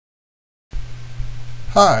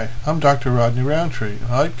Hi, I'm Dr. Rodney Rountree,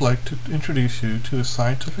 and I'd like to introduce you to the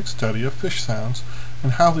scientific study of fish sounds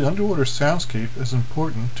and how the underwater soundscape is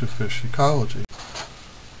important to fish ecology.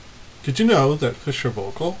 Did you know that fish are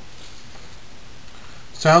vocal?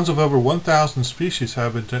 Sounds of over 1,000 species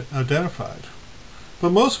have been identified,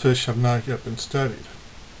 but most fish have not yet been studied.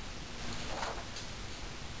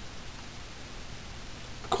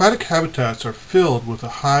 Aquatic habitats are filled with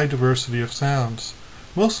a high diversity of sounds,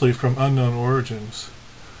 mostly from unknown origins.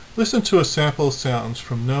 Listen to a sample of sounds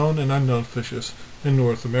from known and unknown fishes in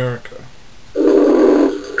North America.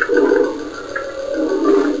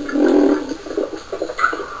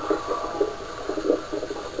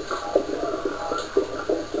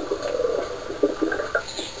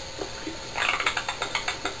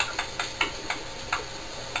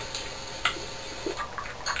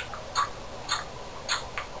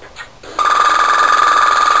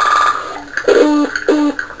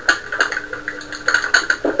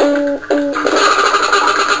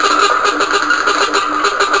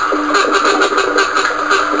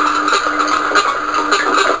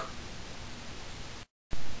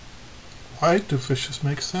 Why do fishes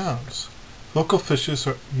make sounds? Vocal fishes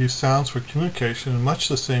use sounds for communication in much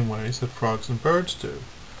the same ways that frogs and birds do.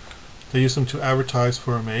 They use them to advertise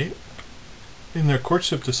for a mate, in their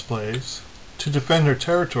courtship displays, to defend their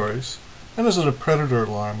territories, and as a predator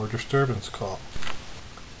alarm or disturbance call.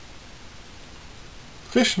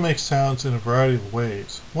 Fish make sounds in a variety of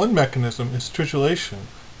ways. One mechanism is stridulation,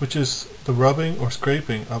 which is the rubbing or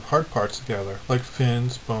scraping of hard parts together, like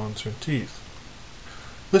fins, bones, or teeth.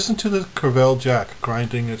 Listen to the crevalle jack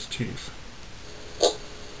grinding its teeth.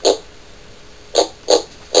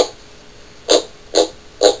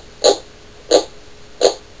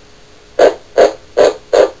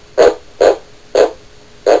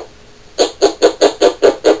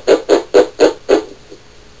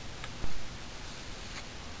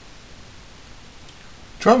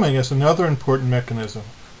 Drumming is another important mechanism.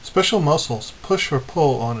 Special muscles push or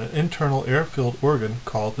pull on an internal air-filled organ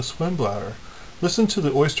called the swim bladder. Listen to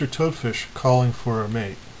the oyster toadfish calling for a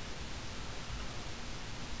mate.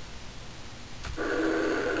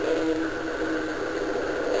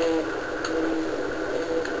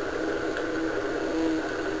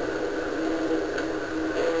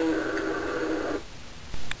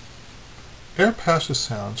 Air passage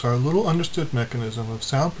sounds are a little understood mechanism of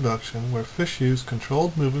sound production where fish use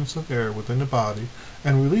controlled movements of air within the body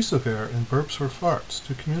and release of air in burps or farts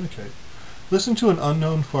to communicate. Listen to an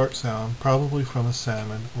unknown fart sound, probably from a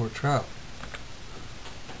salmon or trout.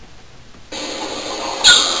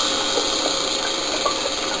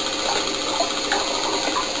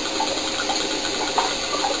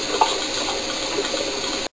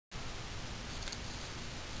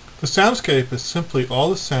 The soundscape is simply all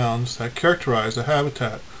the sounds that characterize a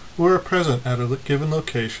habitat or are present at a given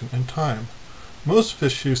location and time. Most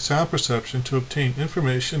fish use sound perception to obtain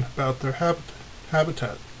information about their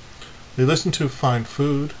habitat. They listen to find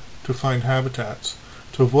food, to find habitats,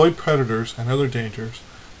 to avoid predators and other dangers,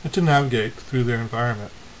 and to navigate through their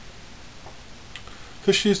environment.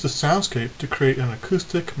 Fish use the soundscape to create an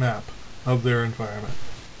acoustic map of their environment.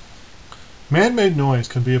 Man-made noise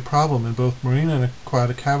can be a problem in both marine and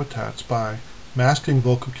aquatic habitats by masking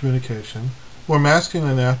vocal communication or masking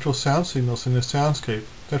the natural sound signals in the soundscape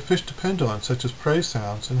that fish depend on, such as prey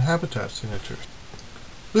sounds and habitat signatures.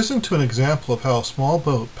 Listen to an example of how a small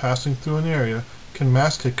boat passing through an area can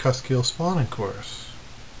mask a cusk-eel spawning chorus.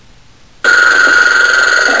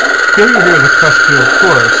 Here you hear the cusk-eel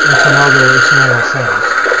chorus and some other incidental sounds.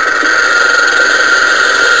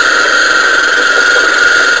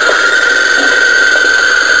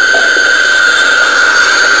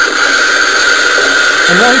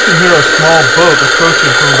 And now you can hear a small boat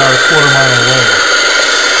approaching from about a quarter-mile away.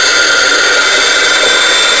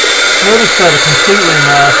 Notice that it completely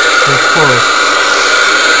masks the chorus.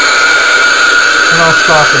 And I'll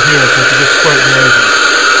stop it here because it gets quite noisy.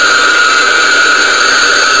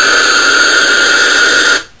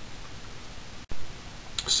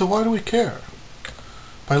 So why do we care?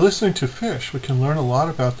 By listening to fish, we can learn a lot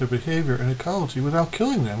about their behavior and ecology without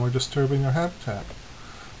killing them or disturbing their habitat.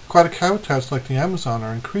 Aquatic habitats like the Amazon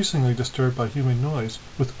are increasingly disturbed by human noise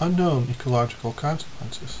with unknown ecological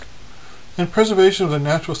consequences. And preservation of the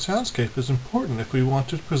natural soundscape is important if we want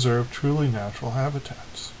to preserve truly natural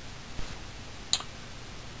habitats.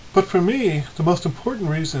 But for me, the most important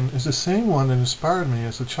reason is the same one that inspired me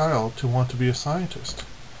as a child to want to be a scientist.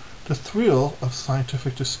 The thrill of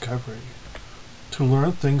scientific discovery, to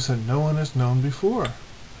learn things that no one has known before,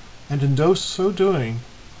 and in so doing,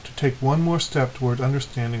 to take one more step toward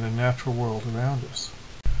understanding the natural world around us.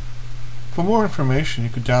 For more information, you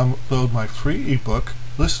could download my free ebook,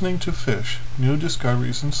 Listening to Fish, New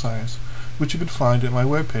Discoveries in Science, which you could find at my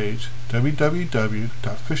webpage,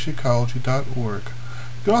 www.fishecology.org.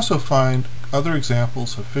 You can also find other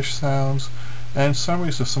examples of fish sounds and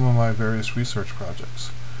summaries of some of my various research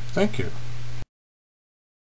projects. Thank you.